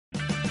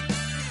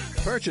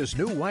Purchase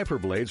new wiper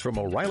blades from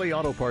O'Reilly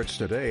Auto Parts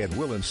today and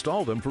we'll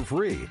install them for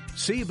free.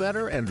 See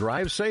better and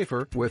drive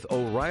safer with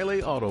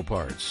O'Reilly Auto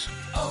Parts.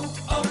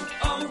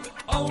 O'Reilly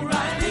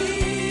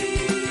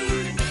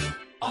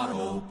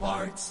Auto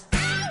Parts.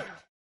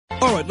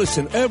 All right,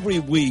 listen, every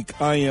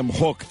week I am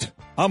hooked.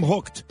 I'm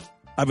hooked.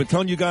 I've been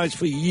telling you guys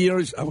for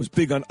years. I was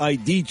big on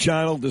ID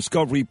Channel,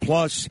 Discovery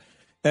Plus,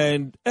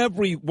 and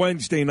every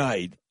Wednesday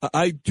night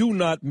I do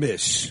not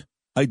miss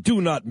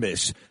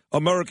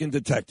American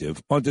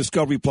Detective on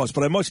Discovery Plus.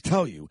 But I must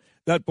tell you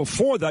that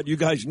before that, you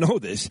guys know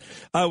this,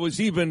 I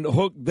was even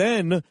hooked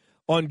then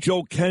on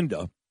Joe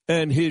Kenda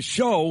and his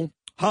show,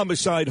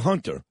 Homicide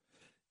Hunter.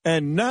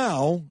 And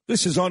now,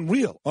 this is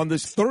unreal. On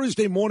this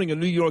Thursday morning in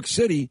New York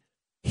City,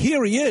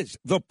 here he is,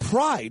 the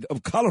pride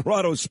of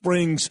Colorado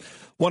Springs,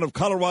 one of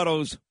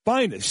Colorado's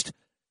finest,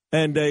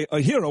 and a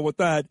hero with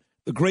that,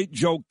 the great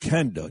Joe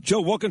Kenda.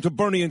 Joe, welcome to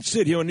Bernie and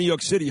Sid here in New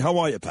York City. How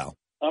are you, pal?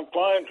 I'm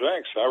fine,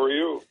 thanks. How are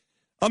you?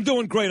 I'm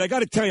doing great. I got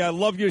to tell you, I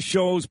love your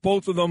shows,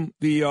 both of them,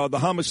 the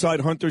Homicide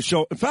Hunter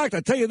show. In fact,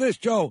 I tell you this,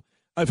 Joe,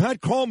 I've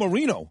had Carl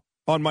Marino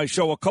on my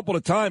show a couple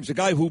of times, the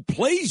guy who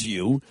plays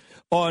you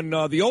on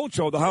the old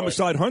show, the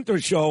Homicide Hunter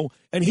show,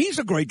 and he's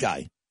a great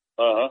guy.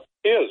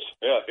 He is.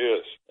 Yeah, he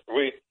is.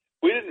 We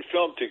didn't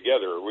film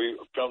together. We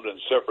filmed in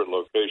separate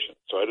locations,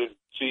 so I didn't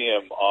see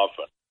him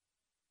often.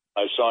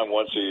 I saw him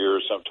once a year,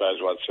 sometimes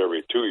once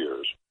every 2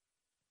 years.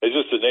 It's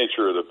just the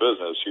nature of the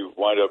business. You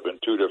wind up in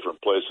two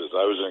different places.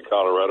 I was in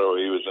Colorado,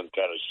 he was in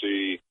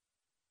Tennessee,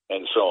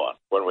 and so on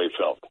when we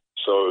filmed.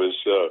 So it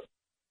was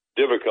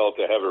difficult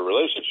to have a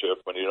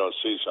relationship when you don't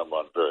see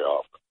someone very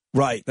often.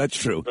 Right, that's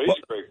true. But he's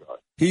a great guy.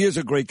 He is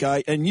a great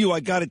guy. And you, I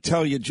got to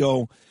tell you,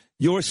 Joe,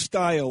 your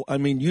style, I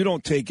mean, you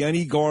don't take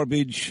any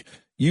garbage.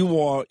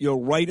 You're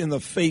right in the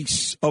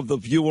face of the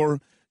viewer.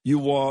 You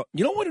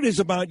know what it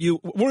is about you?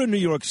 We're in New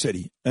York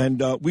City,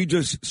 and we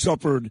just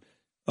suffered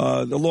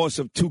the loss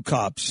of two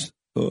cops.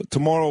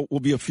 Tomorrow will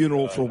be a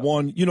funeral for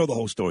one. You know the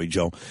whole story,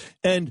 Joe.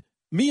 And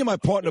me and my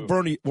partner,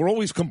 Bernie, we're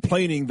always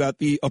complaining that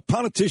the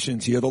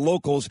politicians here, the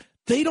locals,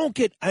 they don't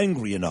get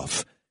angry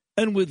enough.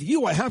 And with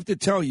you, I have to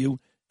tell you,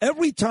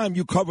 every time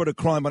you covered a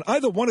crime on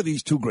either one of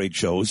these two great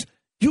shows,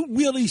 you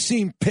really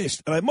seem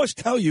pissed. And I must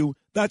tell you,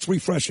 that's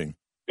refreshing.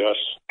 Yes,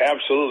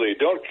 absolutely.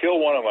 Don't kill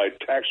one of my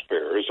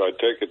taxpayers. I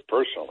take it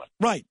personally.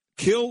 Right.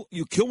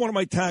 You kill one of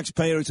my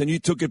taxpayers, and you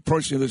took it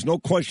personally. There's no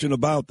question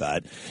about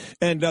that.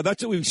 And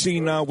that's what we've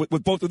seen now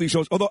with both of these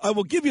shows. Although I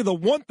will give you the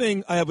one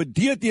thing, I have a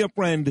dear, dear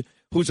friend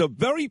who's a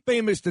very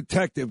famous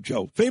detective,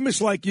 Joe,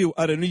 famous like you,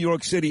 out of New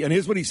York City. And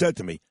here's what he said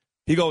to me.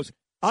 He goes,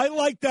 I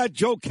like that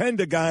Joe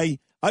Kenda guy.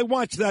 I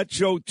watched that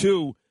show,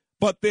 too.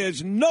 But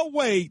there's no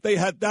way they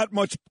had that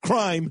much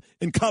crime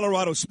in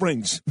Colorado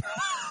Springs.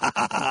 Well,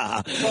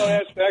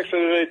 that's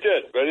actually they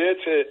did. But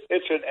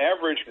it's an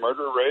average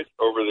murder rate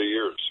over the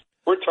years.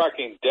 We're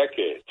talking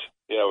decades.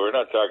 You know, we're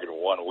not talking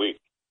 1 week.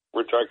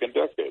 We're talking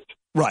decades.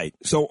 Right.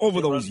 So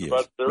over those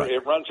years.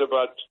 It runs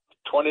about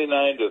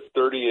 29 to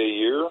 30 a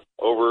year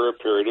over a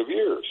period of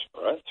years,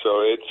 right?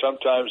 So it's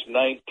sometimes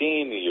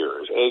 19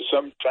 years,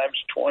 sometimes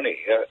 20.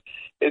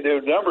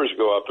 The numbers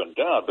go up and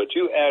down, but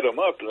you add them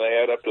up, and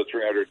they add up to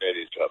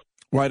 387.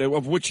 Right,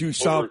 of which you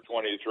solved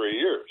over 23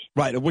 years.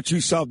 Right, of which you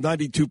solved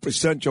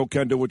 92%, Joe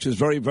Kenda, which is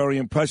very, very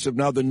impressive.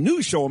 Now, the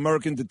new show,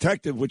 American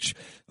Detective, which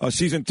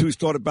season 2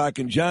 started back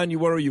in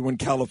January. You were in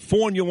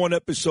California one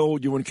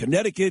episode. You were in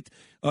Connecticut.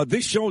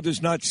 This show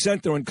does not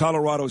center in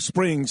Colorado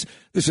Springs.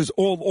 This is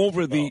all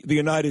over the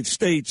United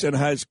States and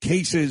has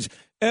cases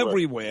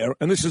everywhere. Right.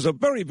 And this is a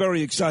very,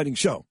 very exciting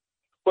show.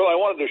 Well, I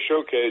wanted to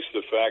showcase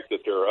the fact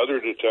that there are other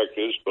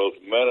detectives, both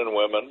men and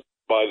women,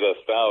 by the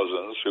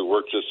thousands, who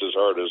work just as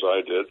hard as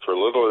I did for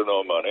little or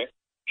no money,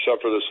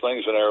 suffer the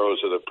slings and arrows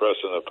of the press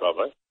and the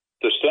public,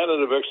 to stand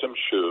in the victim's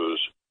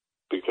shoes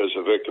because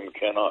the victim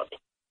cannot,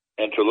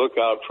 and to look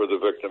out for the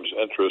victim's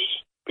interests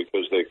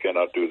because they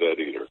cannot do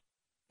that either.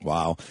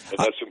 Wow. And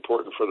that's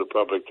important for the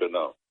public to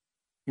know.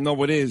 No,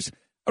 it is.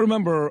 I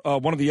remember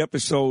one of the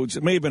episodes,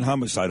 it may have been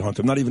Homicide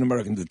Hunter, not even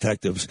American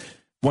Detectives,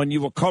 when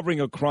you were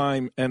covering a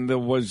crime and there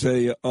was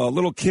a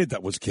little kid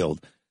that was killed.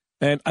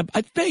 And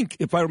I think,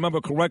 if I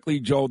remember correctly,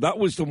 Joe, that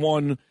was the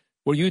one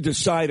where you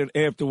decided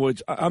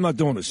afterwards, I'm not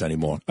doing this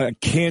anymore. I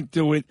can't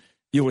do it.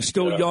 You were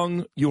still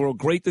young. You were a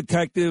great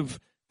detective,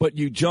 but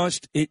you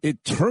just,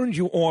 it turned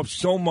you off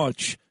so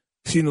much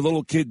seeing the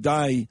little kid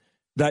die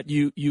that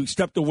you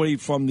stepped away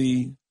from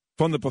the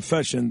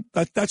profession.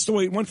 That's the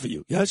way it went for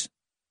you, yes?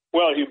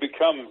 Well,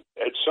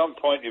 at some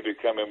point you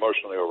become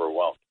emotionally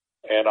overwhelmed.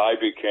 And I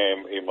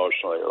became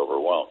emotionally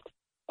overwhelmed.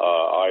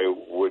 I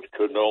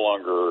could no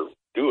longer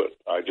do it.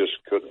 I just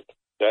couldn't.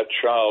 That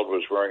child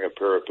was wearing a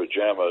pair of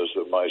pajamas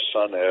that my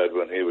son had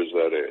when he was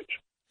that age.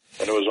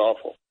 And it was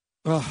awful.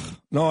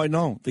 No, I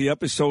know. The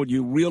episode,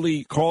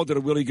 Carl did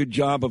a really good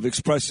job of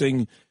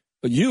expressing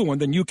you,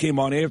 and then you came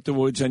on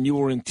afterwards, and you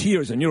were in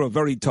tears, and you're a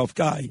very tough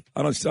guy.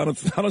 I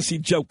don't see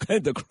Joe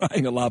Kenda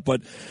crying a lot,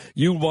 but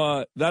you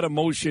that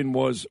emotion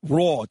was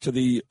raw to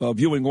the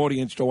viewing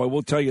audience, Joe. I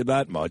will tell you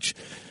that much.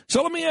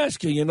 So let me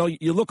ask you. You know,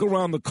 you look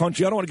around the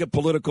country. I don't want to get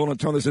political and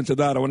turn this into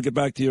that. I want to get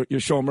back to your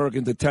show,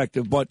 American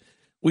Detective. But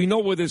we know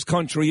where this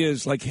country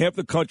is. Like, half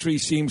the country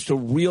seems to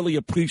really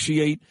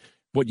appreciate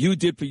what you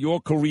did for your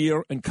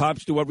career, and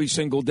cops do every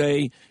single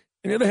day.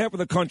 And the other half of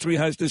the country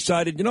has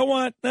decided, you know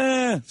what?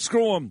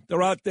 Screw them.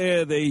 They're out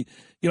there.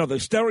 They're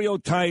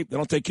stereotyped. They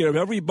don't take care of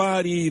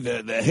everybody.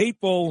 They're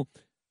hateful.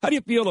 How do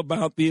you feel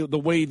about the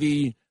way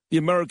the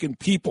American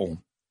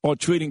people are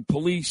treating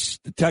police,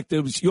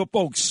 detectives, your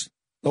folks,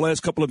 the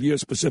last couple of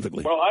years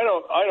specifically? Well, I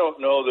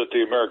don't know that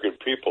the American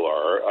people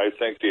are. I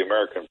think the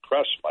American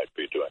press might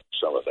be doing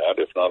some of that,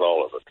 if not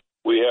all of it.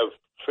 We have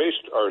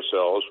faced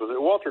ourselves with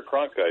it. Walter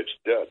Cronkite's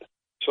dead.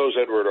 So is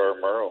Edward R.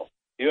 Murrow.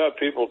 You have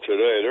people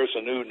today, there's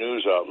a new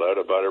news outlet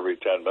about every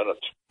 10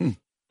 minutes.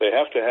 They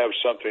have to have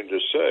something to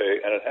say,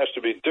 and it has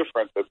to be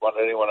different than what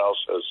anyone else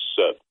has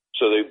said.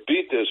 So they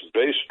beat this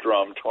bass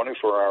drum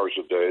 24 hours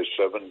a day,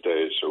 7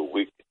 days a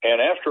week.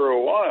 And after a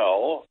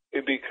while,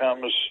 it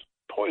becomes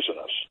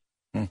poisonous.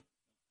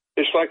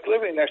 It's like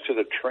living next to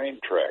the train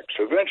tracks.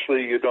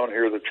 Eventually, you don't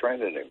hear the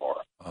train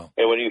anymore. Oh.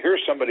 And when you hear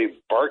somebody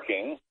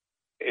barking,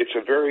 it's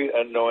a very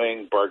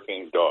annoying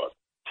barking dog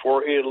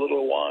for a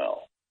little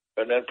while.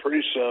 And then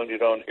pretty soon you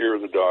don't hear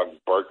the dog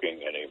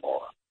barking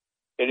anymore.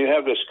 And you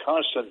have this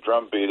constant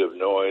drumbeat of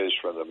noise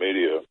from the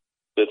media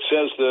that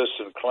says this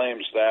and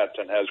claims that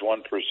and has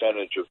one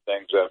percentage of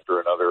things after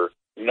another.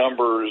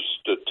 Numbers,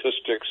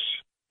 statistics.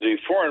 The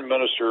foreign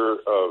minister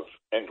of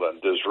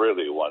England,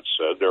 Disraeli, once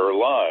said, there are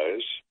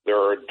lies, there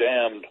are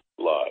damned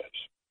lies,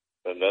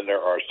 and then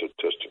there are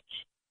statistics.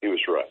 He was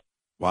right.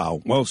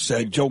 Wow, well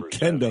said, Joe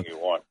Kenda.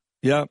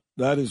 Yeah,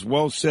 that is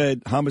well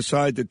said.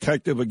 Homicide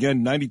detective,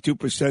 again,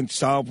 92%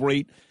 solve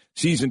rate.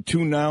 Season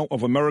 2 now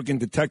of American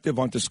Detective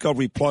on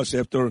Discovery Plus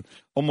after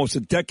almost a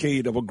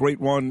decade of a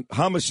great run.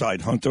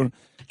 Homicide hunter,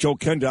 Joe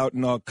Kenda out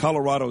in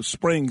Colorado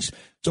Springs.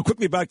 So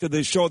quickly back to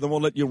this show, then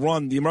we'll let you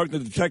run. The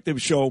American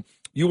Detective show,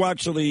 you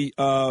actually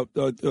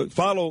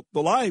follow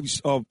the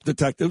lives of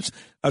detectives,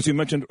 as we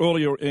mentioned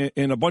earlier,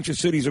 in a bunch of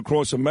cities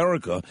across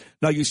America.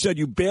 Now, you said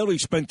you barely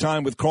spent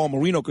time with Carl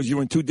Marino because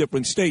you're in 2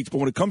 different states. But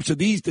when it comes to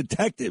these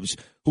detectives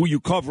who you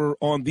cover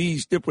on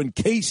these different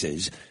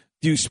cases,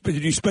 did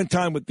you spend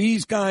time with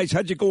these guys?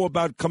 How'd you go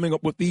about coming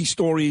up with these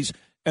stories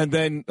and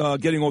then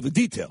getting all the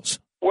details?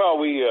 Well,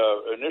 we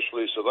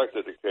initially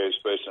selected a case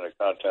based on the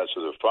contents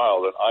of the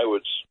file that I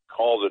would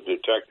call the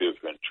detective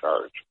in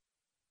charge.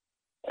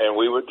 And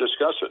we would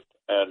discuss it.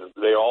 And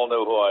they all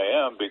know who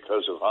I am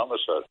because of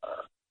Homicide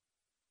Hunter.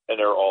 And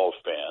they're all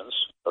fans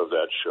of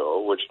that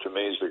show, which to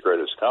me is the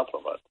greatest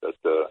compliment, that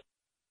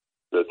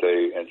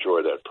they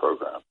enjoy that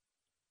program.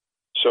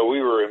 So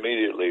we were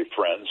immediately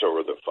friends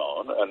over the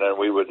phone, and then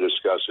we would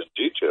discuss in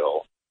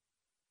detail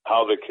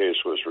how the case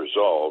was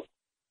resolved.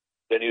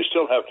 Then you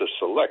still have to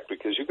select,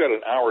 because you've got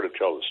an hour to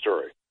tell the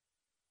story,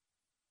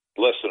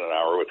 less than an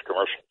hour with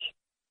commercials.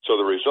 So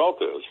the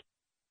result is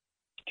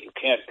you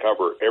can't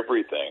cover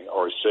everything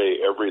or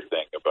say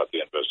everything about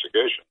the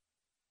investigation.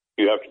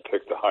 You have to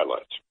pick the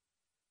highlights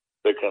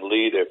that can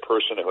lead a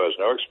person who has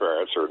no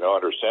experience or no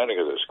understanding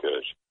of this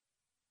case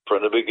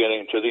from the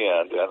beginning to the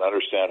end and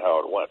understand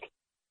how it went.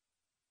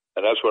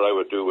 And that's what I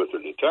would do with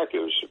the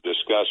detectives,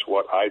 discuss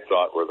what I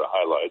thought were the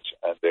highlights,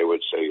 and they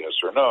would say yes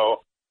or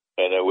no,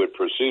 and they would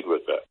proceed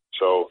with that.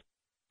 So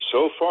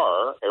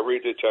far, every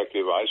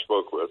detective I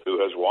spoke with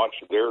who has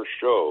watched their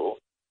show,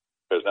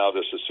 because now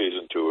this is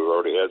season 2, we've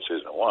already had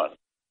season 1,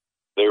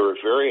 they were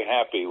very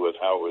happy with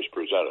how it was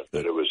presented,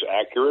 that it was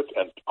accurate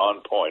and on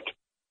point.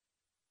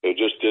 They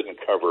just didn't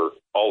cover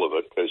all of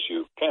it because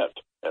you can't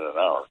in an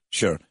hour.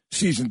 Sure.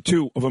 Season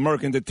 2 of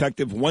American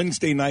Detective,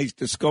 Wednesday nights,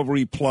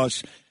 Discovery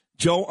Plus.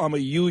 Joe, I'm a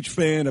huge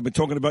fan. I've been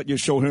talking about your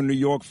show here in New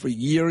York for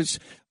years.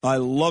 I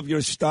love your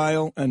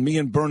style, and me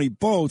and Bernie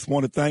both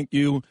want to thank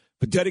you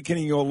for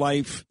dedicating your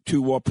life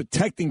to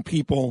protecting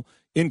people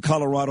in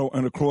Colorado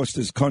and across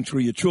this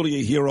country. You're truly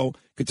a hero.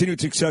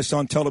 Continued success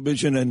on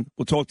television, and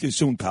we'll talk to you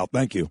soon, pal.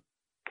 Thank you.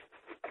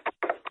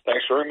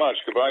 Thanks very much.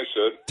 Goodbye,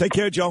 Sid. Take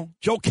care, Joe.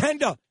 Joe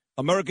Kenda,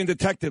 American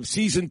Detective,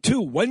 Season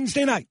 2,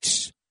 Wednesday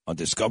nights on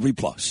Discovery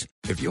Plus.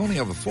 If you only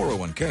have a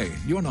 401k,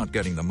 you're not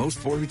getting the most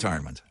for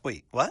retirement.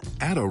 Wait, what?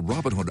 Add a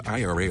Robinhood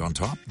IRA on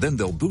top, then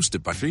they'll boost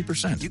it by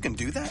 3%. You can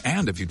do that?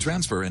 And if you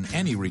transfer in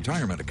any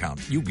retirement account,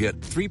 you get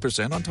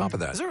 3% on top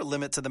of that. Is there a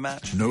limit to the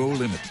match? No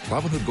limit.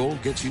 Robinhood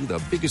Gold gets you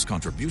the biggest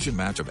contribution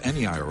match of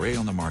any IRA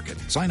on the market.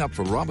 Sign up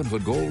for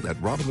Robinhood Gold at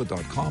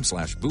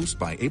Robinhood.com/boost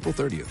by April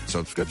 30th.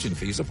 Subscription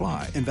fees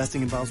apply.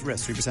 Investing involves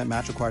risk. 3%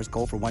 match requires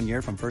gold for 1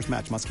 year from first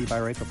match. Must keep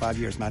IRA for 5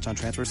 years. Match on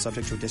transfers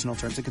subject to additional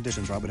terms and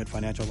conditions. Robinhood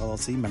Financial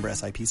LLC, member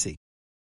SIPC.